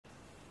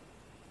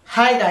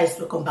Hi guys,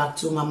 welcome back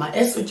to Mama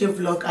SOJ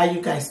vlog. How you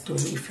guys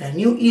doing? If you are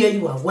new here,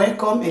 you are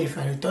welcome, and if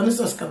you are returning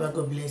subscriber,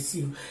 God bless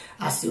you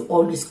as you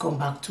always come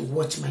back to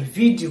watch my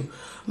video.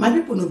 My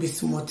people no be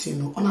smart, you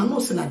know, and I know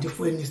say na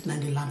different news na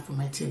dey land for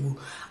my table,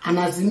 and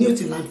as the news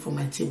dey land for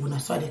my table, na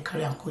so I dey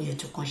carry am come here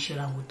to come share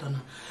am with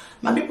una.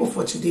 My people,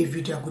 for today's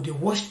video, I go to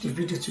watch the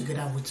video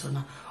together with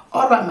una.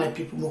 Alright, my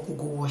people, we could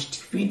go watch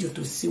the video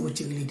to see what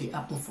really dey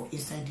happen for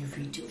inside the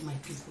video, my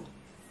people.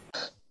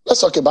 Let's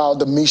talk about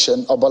the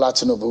mission of Bola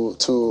Tinubu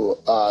to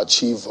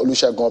Chief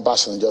Olusegun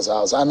Obasanjo's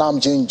house. And I'm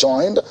being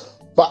joined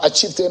by a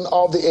chieftain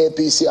of the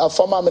APC, a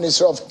former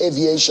Minister of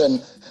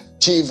Aviation,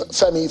 Chief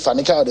Femi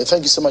Fani-Kayode.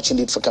 Thank you so much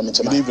indeed for coming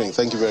tonight. Good evening.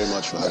 Thank you very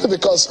much for having me.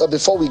 Because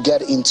before we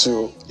get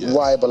into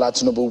why Bola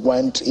Tinubu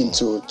went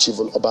into Chief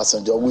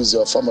Obasanjo, who is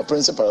your former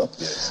principal,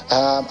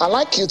 I'd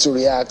like you to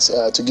react,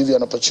 to give you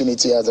an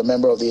opportunity as a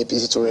member of the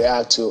APC to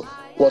react to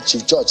what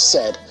Chief George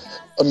said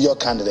on your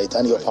candidate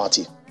and your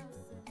party.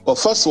 Well,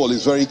 first of all,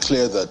 it's very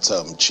clear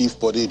that Chief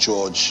Bode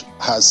George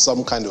has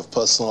some kind of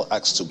personal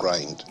axe to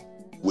grind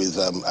with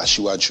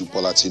Asiwaju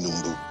Bola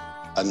Tinubu.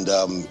 And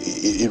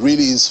it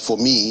really is, for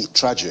me,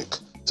 tragic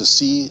to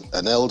see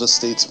an elder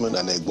statesman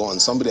and Egbon,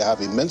 somebody I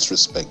have immense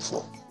respect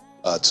for,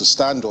 to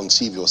stand on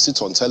TV or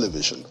sit on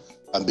television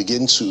and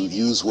begin to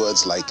use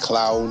words like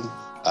clown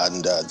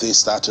and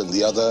this, that, and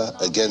the other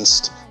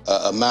against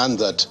a man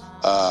that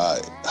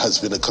has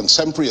been a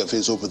contemporary of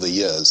his over the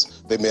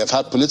years. They may have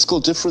had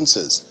political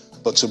differences,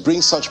 but to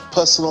bring such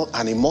personal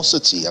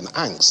animosity and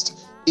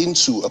angst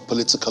into a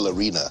political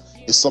arena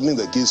is something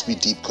that gives me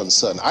deep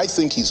concern. I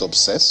think he's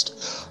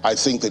obsessed. I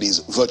think that he's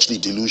virtually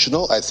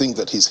delusional. I think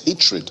that his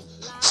hatred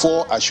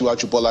for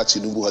Asiwaju Bola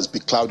Tinubu has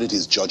beclouded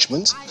his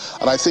judgment.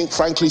 And I think,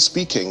 frankly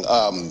speaking,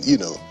 you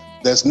know,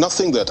 there's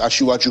nothing that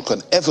Asiwaju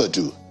can ever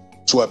do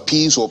to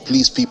appease or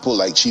please people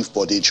like Chief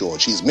Bode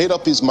George. He's made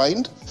up his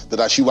mind that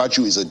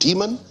Asiwaju is a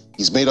demon.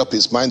 He's made up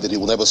his mind that he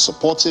will never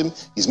support him.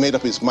 He's made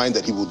up his mind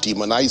that he will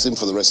demonize him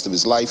for the rest of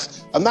his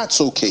life. And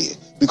that's okay,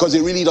 because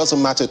it really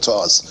doesn't matter to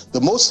us.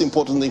 The most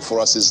important thing for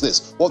us is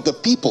this: what the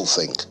people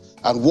think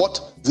and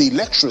what the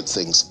electorate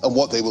thinks and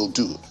what they will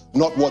do,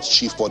 not what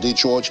Chief Bode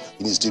George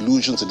in his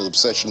delusions and his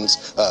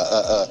obsessions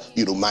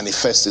you know,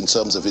 manifest in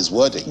terms of his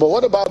wording. But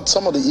what about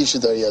some of the issues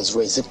that he has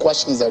raised, the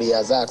questions that he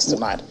has asked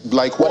tonight?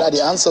 Like what? What are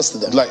the answers to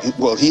them? Like,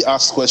 well, he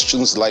asked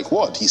questions like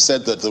what? He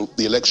said that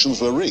the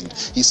elections were rigged.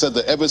 He said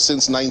that ever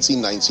since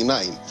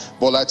 1999,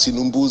 Bola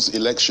Tinubu's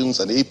elections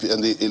and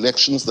the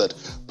elections that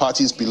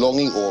parties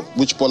belonging or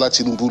which Bola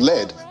Tinubu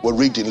led were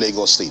rigged in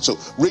Lagos State. So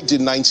rigged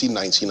in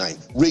 1999,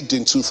 rigged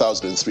in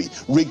 2003,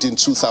 rigged in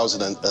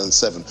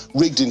 2007,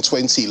 rigged in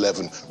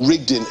 2011,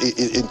 rigged in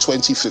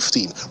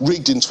 2015,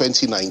 rigged in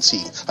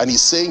 2019. And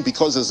he's saying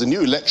because there's a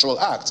new electoral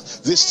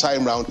act, this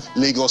time round,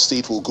 Lagos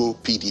State will go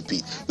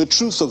PDP. The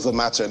truth of the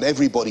matter, and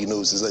everybody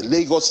knows, is that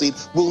Lagos State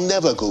will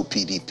never go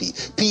PDP.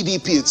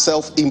 PDP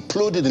itself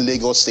imploded in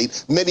Lagos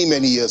State many,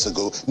 many years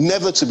ago,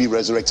 never to be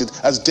resurrected,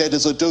 as dead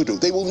as a dodo.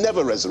 They will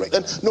never resurrect.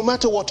 And no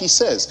matter what he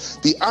says,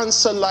 the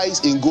answer lies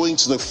in going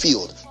to the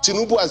field.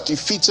 Tinubu has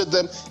defeated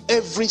them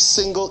every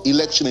single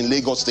election in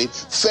Lagos State,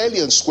 fairly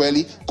and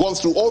squarely, gone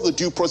through all the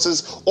due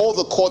process, all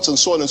the courts and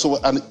so on and so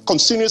on, and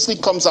continuously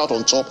comes out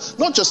on top,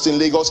 not just in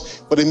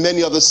Lagos, but in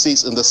many other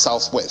states in the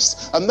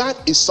southwest. And that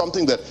is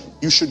something that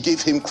you should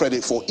give him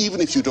credit for,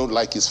 even if you don't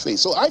like his face.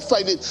 So I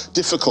find it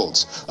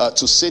difficult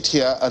to sit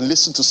here and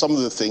listen to some of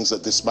the things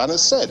that this man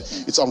has said.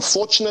 It's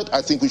unfortunate.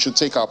 I think we should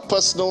take our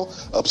personal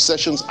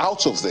obsessions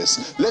out of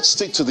this. Let's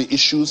stick to the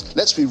issues.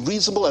 Let's be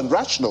reasonable and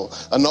rational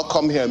and not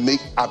come here and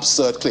make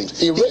absurd claims.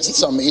 He raised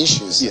some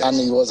issues, and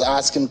he was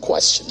asking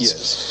questions.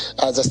 Yes.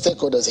 As a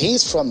stakeholder,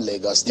 he's from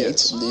Lagos State.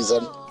 Yes.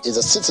 He's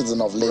a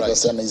citizen of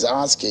Lagos, and he's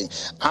asking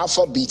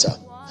Alpha Beta,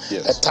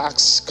 a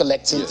tax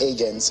collecting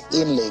agent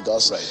in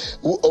Lagos,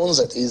 who owns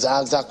it. He's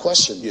asked that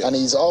question, and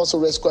he's also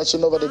raised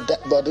question over the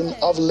debt burden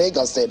of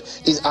Lagos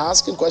State. He's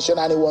asking question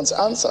and he wants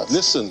answers.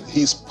 Listen,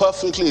 he's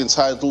perfectly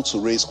entitled to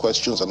raise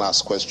questions and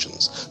ask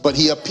questions, but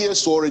he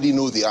appears to already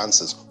know the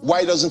answers.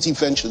 Why doesn't he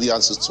venture the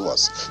answers to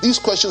us? These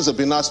questions have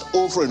been asked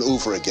over and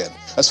over again.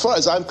 As far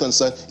as I'm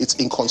concerned, it's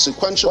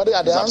inconsequential. What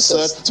are the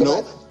answers?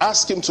 No,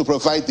 ask him to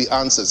provide the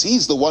answers.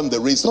 He's the one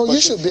that raised the question.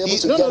 You should be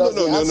able to get us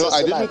the answers. No,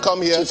 I didn't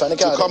come here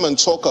to come and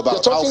talk about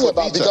You're talking Alpha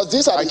about, Beta. because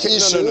these are the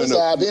issues that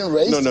have been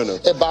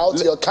raised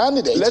about your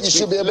candidate. You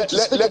should be able to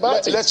speak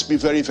about it. Let's be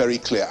very, very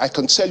clear. I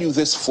can tell you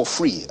this for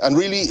free. And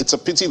really, it's a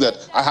pity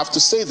that I have to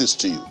say this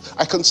to you.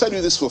 I can tell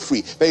you this for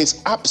free. There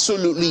is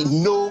absolutely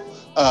no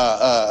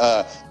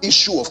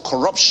issue of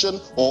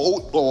corruption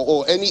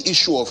or any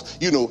issue of,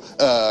 you know,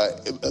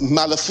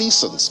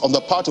 malfeasance on the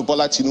part of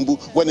Bola Tinubu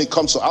when it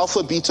comes to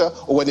Alpha Beta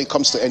or when it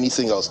comes to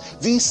anything else.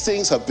 These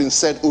things have been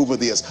said over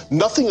the years.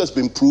 Nothing has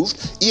been proved.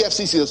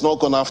 EFCC has not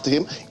gone after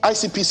him.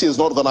 ICPC has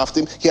not gone after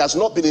him. He has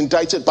not been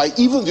indicted by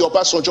even the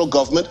Obasanjo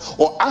government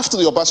or after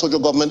the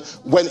Obasanjo government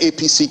when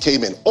APC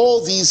came in.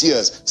 All these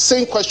years,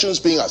 same questions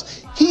being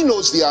asked. He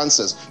knows the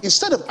answers.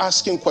 Instead of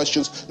asking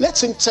questions,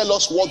 let him tell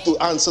us what the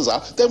answers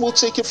are, then we'll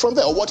take it from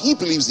there. Or what he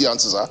believes the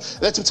answers are,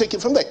 let him take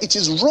it from there. It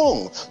is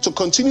wrong to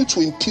continue to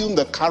impugn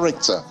the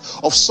character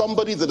of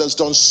somebody that has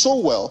done so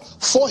well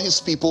for his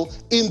people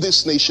in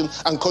this nation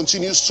and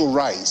continues to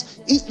rise.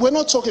 We're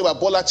not talking about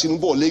Bola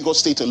Tinubu or Lagos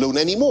State alone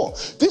anymore.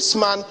 This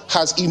man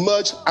has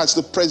emerged as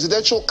the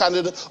presidential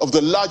candidate of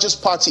the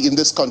largest party in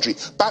this country,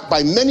 backed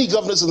by many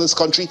governors in this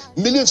country,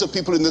 millions of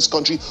people in this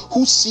country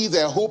who see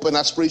their hope and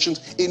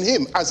aspirations in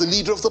him as a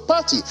leader of the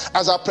party,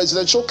 as our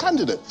presidential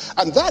candidate.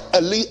 And that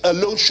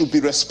alone should be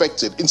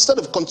respected, instead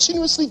of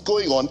continuously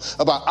going on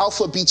about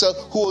Alpha Beta,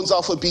 who owns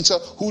Alpha Beta,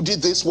 who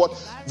did this, what.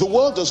 The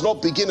world does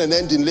not begin and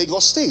end in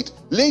Lagos State.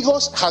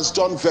 Lagos has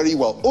done very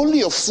well.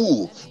 Only a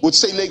fool would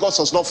say Lagos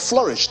has not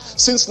flourished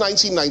since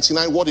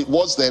 1999, what it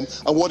was then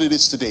and what it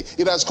is today.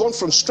 It has gone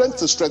from strength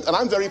to strength, and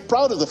I'm very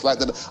proud of the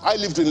fact that I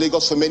lived in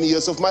Lagos for many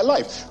years of my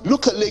life.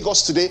 Look at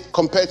Lagos today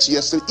compared to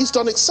yesterday. It's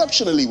done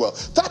exceptionally well.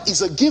 That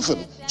is a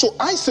given. So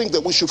I think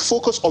that we should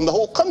focus on the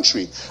whole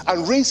country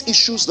and raise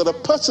issues that are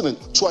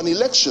pertinent to an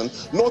election,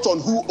 not on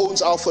who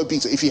owns Alpha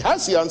Beta. If he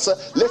has the answer,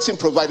 let him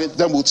provide it,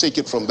 then we'll take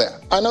it from there.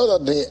 I know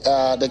that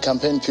the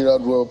campaign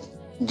period will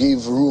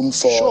give room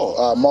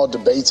for more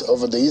debate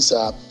over this.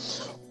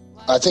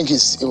 I think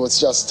it was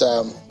just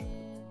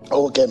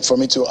okay for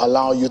me to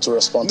allow you to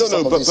respond to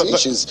some of these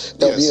issues.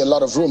 There'll be a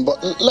lot of room,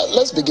 but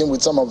let's begin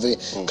with some of the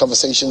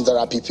conversations that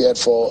are prepared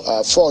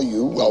for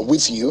you or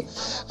with you.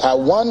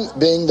 One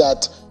being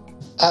that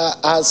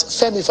as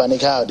Femi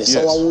Fani-Kayode,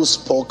 someone who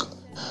spoke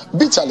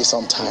bitterly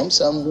sometimes,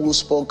 who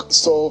spoke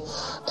so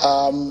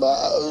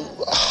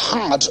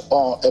hard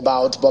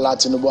about Bola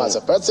Tinubu as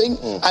a person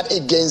and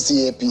against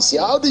the APC.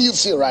 How do you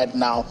feel right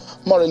now,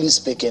 morally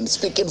speaking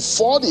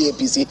for the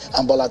APC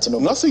and Bola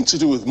Tinubu? Nothing to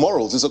do with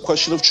morals. It's a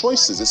question of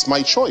choices. It's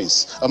my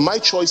choice. And my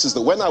choice is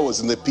that when I was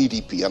in the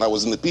PDP, and I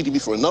was in the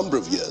PDP for a number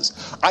of years,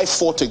 I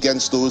fought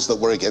against those that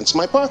were against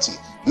my party.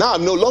 Now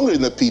I'm no longer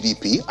in the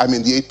PDP, I'm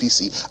in the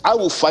APC. I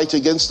will fight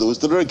against those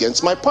that are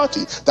against my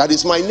party. That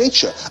is my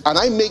nature. And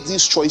I make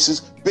these choices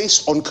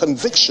based on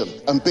conviction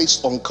and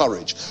based on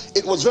courage.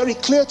 It was very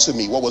clear to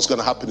me what was going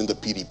to happen in the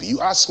PDP.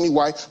 You asked me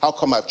why, how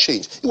come I've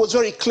changed? It was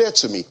very clear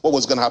to me what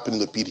was going to happen in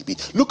the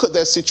PDP. Look at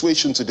their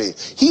situation today.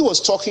 He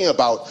was talking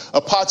about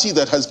a party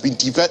that has been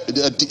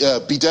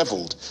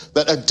bedeviled,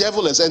 that a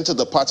devil has entered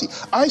the party.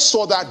 I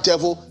saw that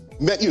devil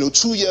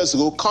 2 years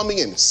ago, coming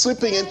in,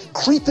 slipping in,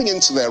 creeping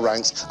into their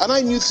ranks, and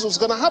I knew this was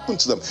going to happen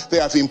to them. They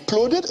have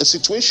imploded, a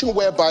situation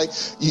whereby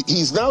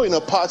he's now in a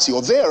party,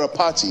 or they're a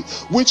party,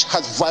 which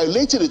has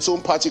violated its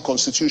own party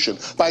constitution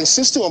by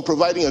insisting on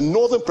providing a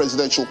northern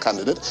presidential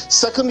candidate.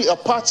 Secondly, a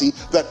party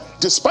that,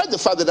 despite the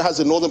fact that it has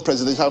a northern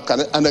presidential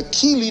candidate and a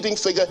key leading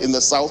figure in the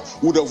south,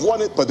 would have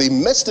won it, but they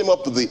messed him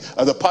up at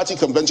the party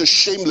convention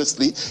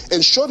shamelessly,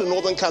 ensured a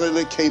northern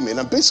candidate came in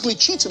and basically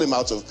cheated him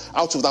out of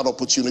that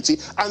opportunity.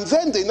 And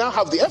then they now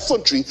have the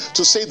effrontery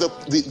to say that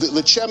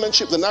the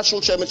chairmanship, the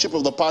national chairmanship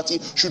of the party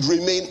should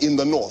remain in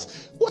the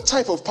north. What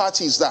type of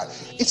party is that?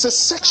 It's a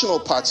sectional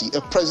party,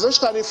 a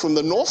presidential candidate from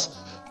the north,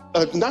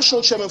 a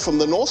national chairman from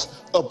the north,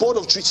 a board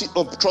of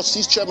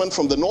trustees chairman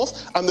from the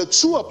north, and the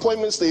two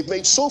appointments they've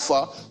made so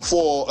far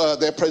for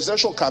their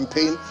presidential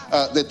campaign,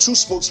 the two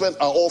spokesmen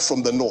are all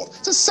from the north.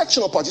 It's a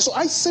sectional party, so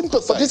I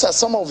sympathize. But these are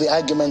some of the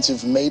arguments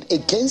you've made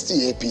against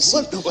the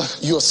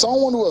APC. You're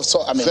someone who have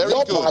talked,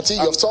 your party,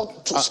 you've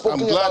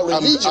spoken about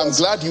religious I'm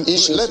glad you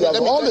issues.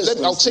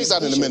 I'll take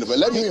that in a minute, but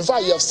in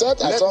fact, you have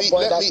said at some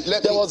point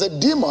that there was a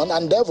demon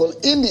and devil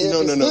in the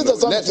APC.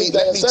 No. Let me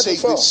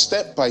take this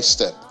step by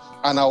step,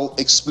 and I'll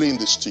explain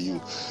this to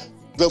you.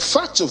 The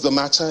fact of the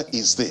matter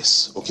is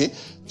this, okay?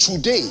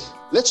 Today,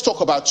 let's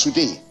talk about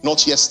today,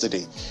 not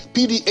yesterday.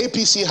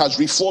 APC has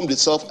reformed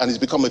itself and has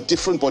become a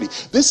different body.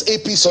 This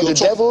APC... So the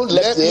devil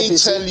left the APC? Let me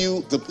tell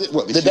you...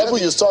 The devil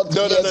you saw...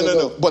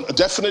 No. But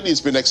definitely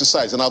it's been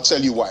exercised, and I'll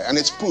tell you why. And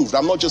it's proved.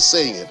 I'm not just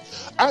saying it.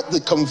 At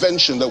the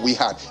convention that we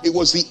had, it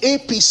was the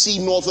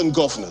APC northern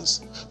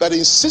governors that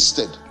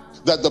insisted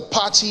that the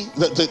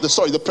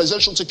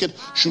presidential ticket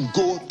should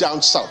go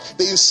down south.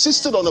 They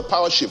insisted on a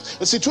power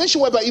shift. A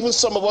situation whereby even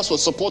some of us were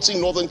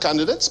supporting northern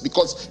candidates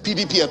because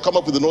PDP had come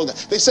up with the northern.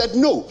 They said,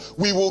 no,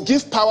 we will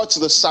give power to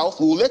the south.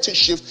 We will let it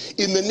shift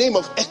in the name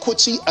of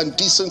equity and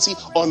decency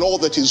on all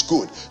that is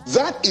good.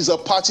 That is a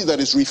party that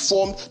is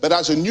reformed, that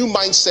has a new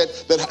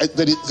mindset, that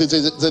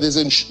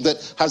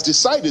has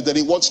decided that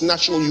it wants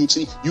national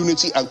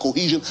unity and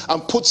cohesion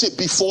and puts it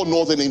before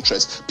northern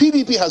interests.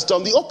 PDP has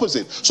done the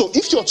opposite. So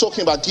if you're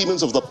talking about demons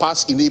of the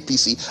past in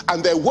APC,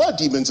 and there were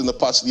demons in the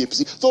past in the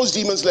APC, those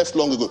demons left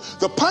long ago.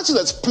 The party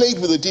that's played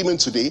with a demon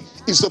today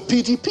is the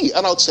PDP,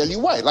 and I'll tell you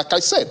why. Like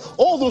I said,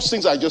 all those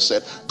things I just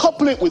said,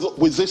 couple it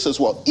with this as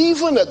well.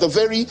 Even at the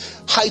very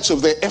height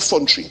of their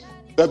effrontery,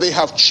 that they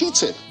have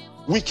cheated,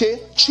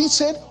 Leake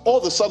cheated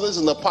all the Southerners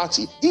in the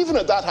party. Even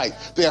at that height,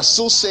 they are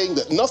still saying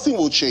that nothing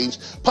will change,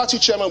 party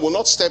chairman will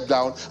not step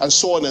down, and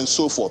so on and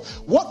so forth.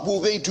 What will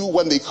they do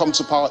when they come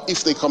to power,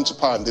 if they come to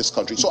power in this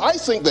country? So I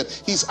think that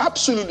he's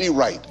absolutely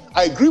right.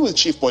 I agree with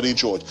Chief Bode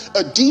George.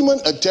 A demon,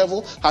 a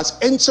devil has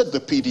entered the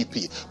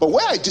PDP. But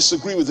where I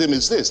disagree with him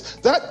is this.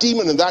 That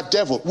demon and that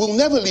devil will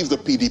never leave the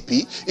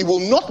PDP. It will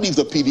not leave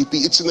the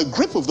PDP. It's in the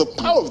grip of the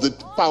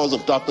powers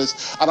of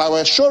darkness. And I'm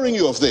assuring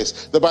you of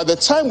this, that by the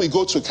time we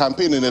go to a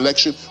campaign and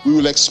election, we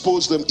will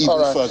expose them even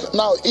further.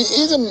 Now, it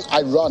isn't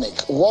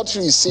ironic. What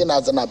you're seeing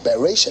as an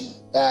aberration,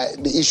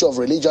 the issue of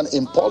religion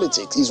in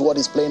politics, is what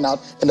is playing out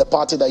in the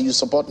party that you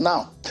support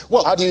now.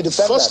 Well, how do you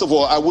defend first that? of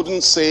all, I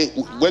wouldn't say,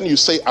 when you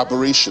say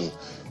aberration,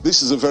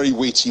 this is a very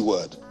weighty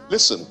word.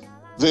 Listen,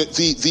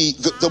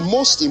 the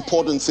most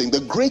important thing,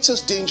 the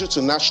greatest danger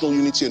to national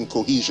unity and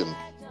cohesion,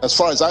 as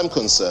far as I'm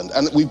concerned,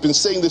 and we've been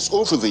saying this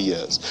over the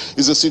years,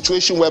 is a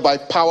situation whereby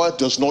power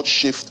does not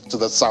shift to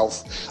the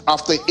south.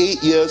 After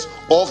 8 years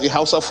of a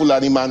Hausa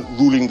Fulani man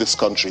ruling this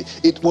country,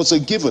 it was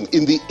a given.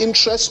 In the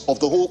interest of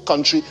the whole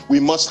country, we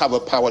must have a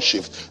power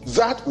shift.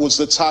 That was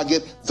the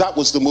target. That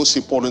was the most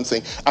important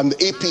thing. And the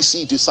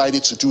APC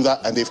decided to do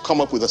that, and they've come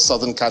up with a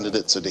southern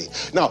candidate today.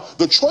 Now,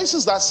 the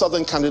choices that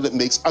southern candidate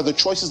makes are the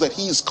choices that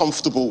he is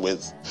comfortable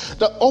with.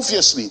 Now,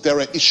 obviously, there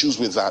are issues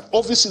with that.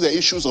 Obviously, there are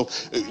issues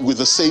with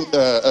the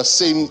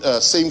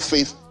same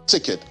faith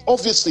ticket.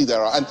 Obviously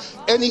there are, and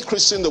any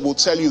Christian that will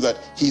tell you that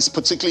he's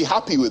particularly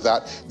happy with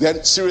that,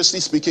 then seriously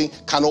speaking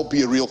cannot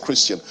be a real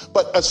Christian.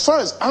 But as far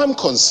as I'm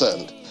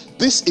concerned,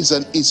 this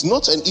is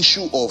not an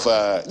issue of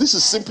this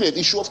is simply an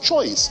issue of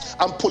choice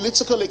and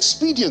political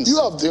expedience. You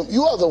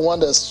are the one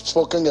that's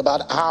spoken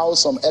about how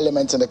some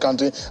elements in the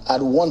country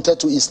had wanted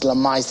to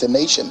Islamize the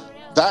nation.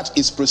 That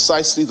is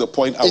precisely the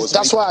point I was making.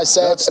 That's why I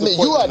said,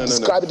 you have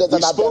described it as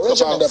an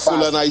aberration in the past.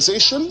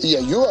 Fulanization. Yeah,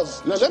 you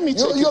have. Now, let me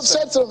take you have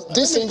said some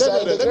these things are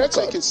in the record. Let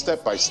me take it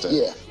step by step.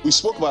 Yeah. We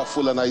spoke about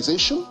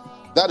Fulanization.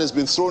 That has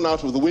been thrown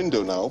out of the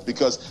window now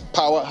because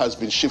power has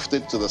been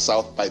shifted to the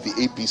south by the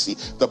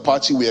APC, the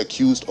party we're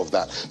accused of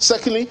that.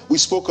 Secondly, we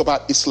spoke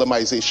about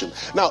Islamization.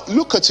 Now,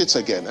 look at it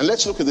again, and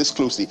let's look at this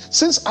closely.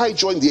 Since I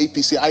joined the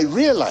APC, I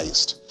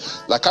realized,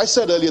 like I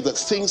said earlier, that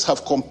things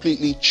have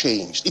completely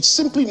changed. It's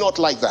simply not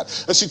like that.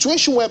 A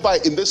situation whereby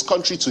in this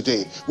country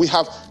today, we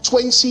have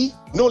 20,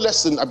 no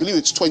less than, I believe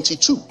it's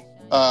 22.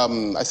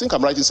 I think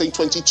I'm right in saying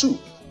 22.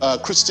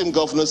 Christian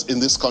governors in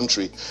this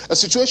country. A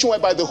situation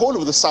whereby the whole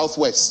of the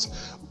Southwest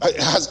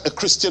has a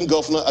Christian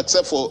governor,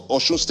 except for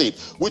Osun State,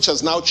 which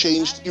has now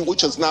changed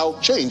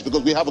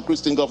because we have a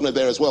Christian governor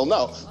there as well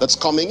now that's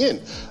coming in.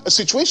 A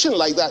situation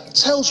like that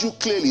tells you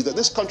clearly that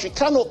this country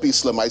cannot be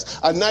Islamized,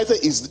 and neither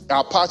is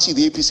our party,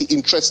 the APC,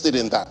 interested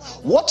in that.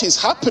 What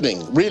is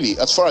happening, really,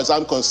 as far as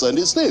I'm concerned,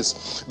 is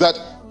this, that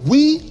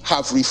we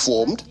have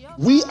reformed,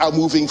 we are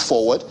moving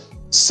forward.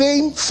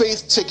 Same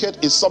faith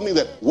ticket is something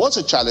that was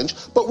a challenge,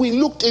 but we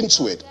looked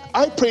into it.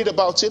 I prayed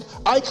about it,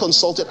 I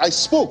consulted, I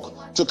spoke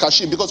to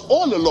Kashim, because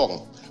all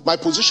along, my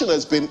position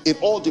has been,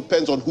 it all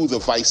depends on who the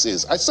vice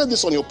is. I said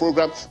this on your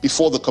program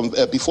before the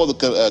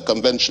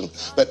convention,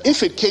 that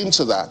if it came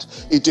to that,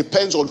 it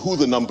depends on who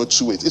the number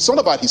 2 is. It's not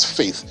about his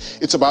faith,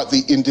 it's about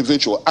the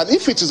individual. And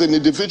if it is an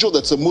individual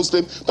that's a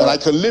Muslim that I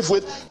can live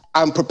with,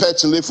 I'm prepared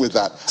to live with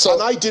that.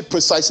 And I did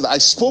precisely that. I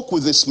spoke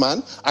with this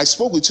man. I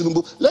spoke with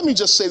Tinubu. Let me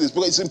just say this,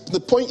 because the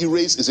point you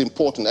raise is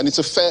important, and it's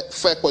a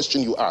fair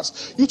question you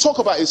ask. You talk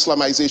about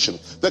Islamization.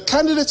 The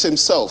candidate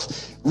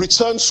himself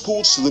returned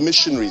schools to the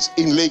missionaries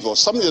in Lagos,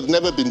 something that had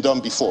never been done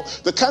before.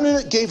 The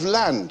candidate gave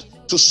land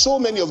to so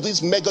many of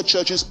these mega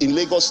churches in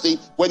Lagos State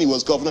when he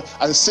was governor,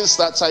 and since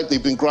that time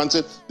they've been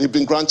granted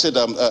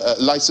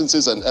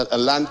licenses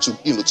and land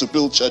to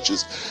build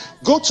churches.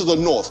 Go to the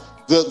north.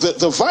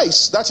 The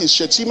vice, that is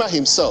Shetima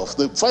himself,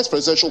 the vice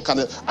presidential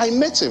candidate, I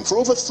met him for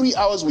over 3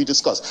 hours. We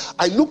discussed.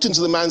 I looked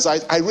into the man's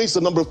eyes. I raised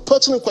a number of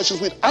pertinent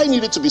questions which I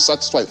needed to be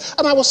satisfied,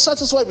 and I was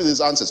satisfied with his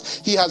answers.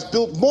 He has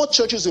built more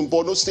churches in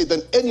Bode State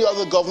than any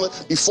other governor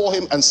before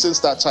him, and since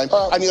that time,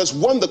 and he has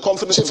won the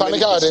confidence of many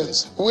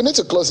Christians. We need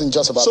to close in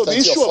just about 30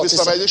 or 40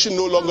 seconds. So the issue of Islamization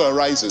no longer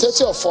arises.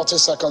 30 or 40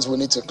 seconds we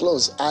need to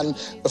close. And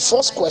the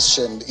first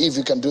question, if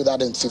you can do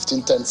that in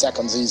 10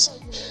 seconds,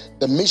 is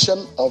the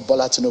mission of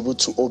Bola Tinubu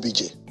to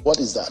OBJ. What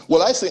is that?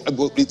 Well, I think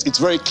it's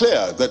very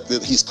clear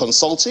that he's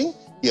consulting.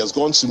 He has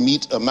gone to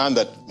meet a man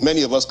that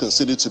many of us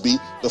consider to be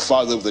the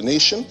father of the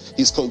nation.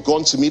 He's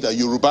gone to meet a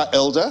Yoruba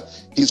elder.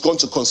 He's gone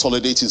to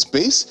consolidate his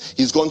base.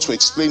 He's gone to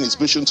explain his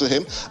mission to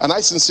him. And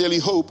I sincerely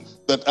hope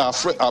that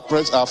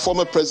our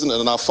former president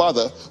and our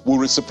father will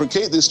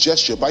reciprocate this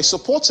gesture by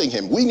supporting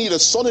him. We need a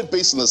solid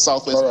base in the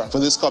Southwest for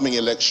this coming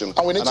election.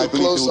 And we need to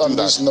close on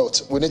this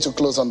note. We need to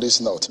close on this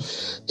note.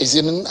 Is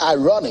it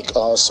ironic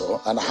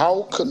also, and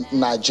how could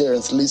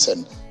Nigerians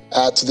listen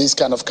to this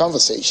kind of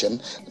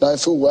conversation, knowing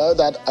full well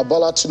that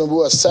Bola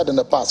Tinubu has said in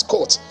the past,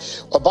 quote,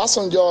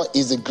 Obasanjo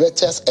is the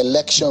greatest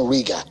election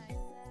rigger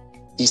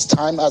His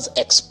time has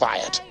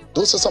expired.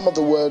 Those are some of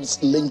the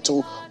words linked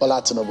to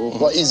Bola Tinubu.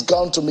 But he's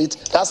gone to meet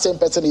that same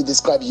person he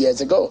described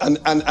years ago.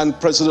 And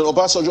President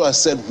Obasanjo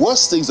has said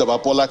worse things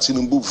about Bola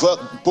Tinubu,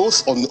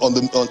 both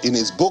in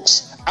his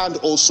books and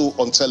also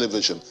on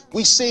television.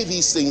 We say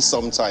these things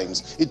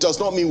sometimes. It does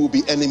not mean we'll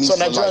be enemies. So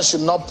Nigerians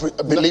should not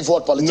believe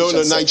what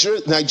politicians say.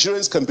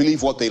 Nigerians can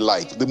believe what they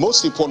like. The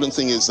most important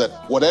thing is that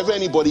whatever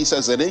anybody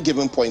says at any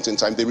given point in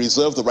time, they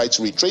reserve the right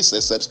to retrace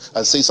their steps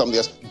and say something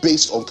else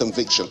based on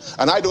conviction.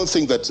 And I don't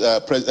think that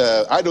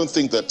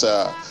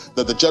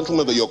that the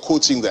gentleman that you're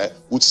quoting there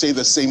would say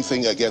the same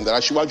thing again.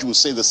 That Asiwaju would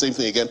say the same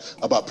thing again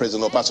about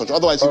President Obasanjo.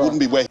 Otherwise, he wouldn't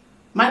be where.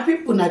 My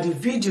people, now the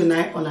video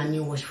now on a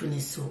new watch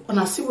finish, so on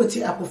a see what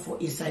happen for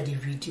inside the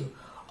video.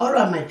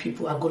 Alright, my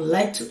people, I would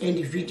like to end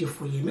the video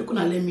for you. Make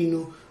una let me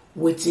know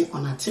waiting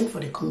on a thing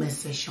for the comment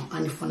section,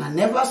 and if una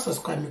never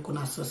subscribe, make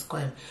una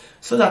subscribe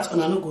so that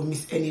una no go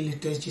miss any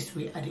latest gist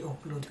way at the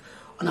upload.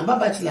 On a bye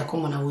bye till I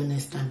come on our way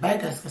next time. Bye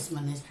guys, that's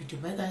my next video.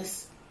 Bye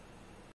guys.